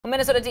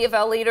Minnesota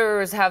DFL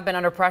leaders have been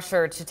under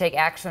pressure to take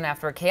action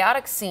after a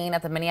chaotic scene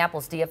at the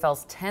Minneapolis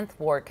DFL's 10th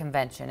Ward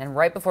Convention. And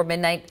right before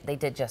midnight, they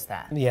did just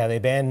that. Yeah, they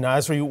banned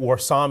Nasri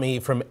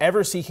Warsame from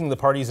ever seeking the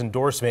party's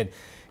endorsement,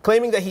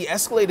 claiming that he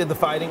escalated the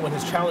fighting when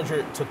his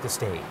challenger took the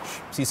stage.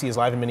 CC is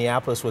live in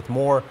Minneapolis with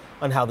more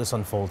on how this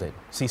unfolded.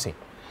 CC.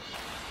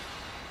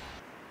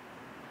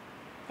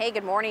 Hey,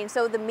 good morning.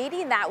 So the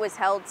meeting that was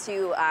held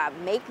to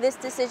make this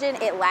decision,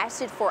 it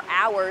lasted for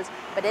hours,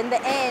 but in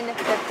the end,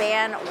 the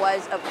ban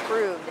was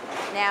approved.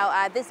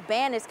 Now, this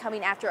ban is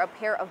coming after a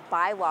pair of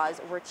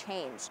bylaws were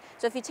changed.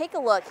 So if you take a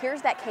look,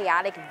 here's that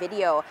chaotic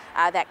video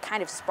that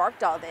kind of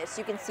sparked all this.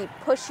 You can see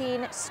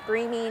pushing,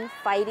 screaming,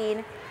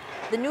 fighting.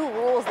 The new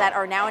rules that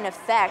are now in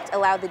effect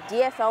allow the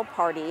DFL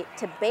party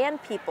to ban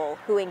people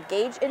who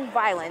engage in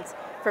violence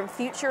from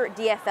future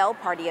DFL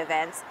party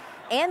events,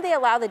 and they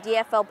allow the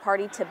DFL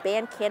party to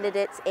ban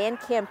candidates and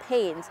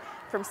campaigns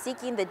from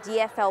seeking the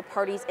DFL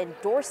party's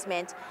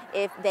endorsement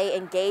if they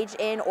engage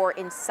in or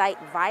incite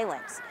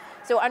violence.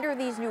 So under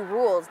these new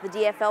rules, the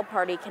DFL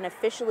party can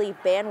officially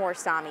ban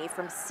Warsame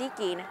from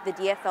seeking the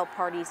DFL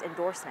party's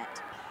endorsement.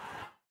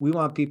 We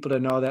want people to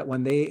know that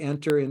when they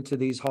enter into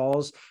these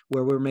halls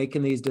where we're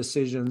making these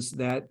decisions,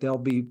 that they'll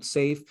be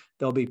safe,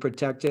 they'll be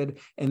protected,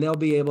 and they'll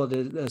be able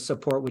to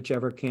support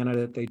whichever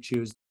candidate they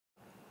choose.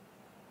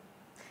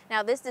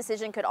 Now, this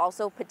decision could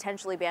also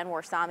potentially ban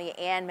Warsame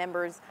and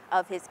members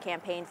of his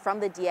campaign from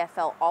the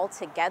DFL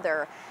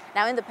altogether.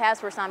 Now, in the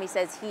past, Warsame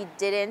says he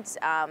didn't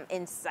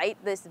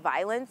incite this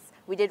violence.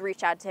 We did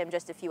reach out to him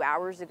just a few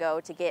hours ago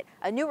to get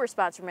a new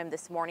response from him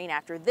this morning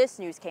after this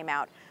news came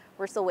out.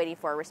 We're still waiting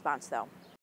for a response, though.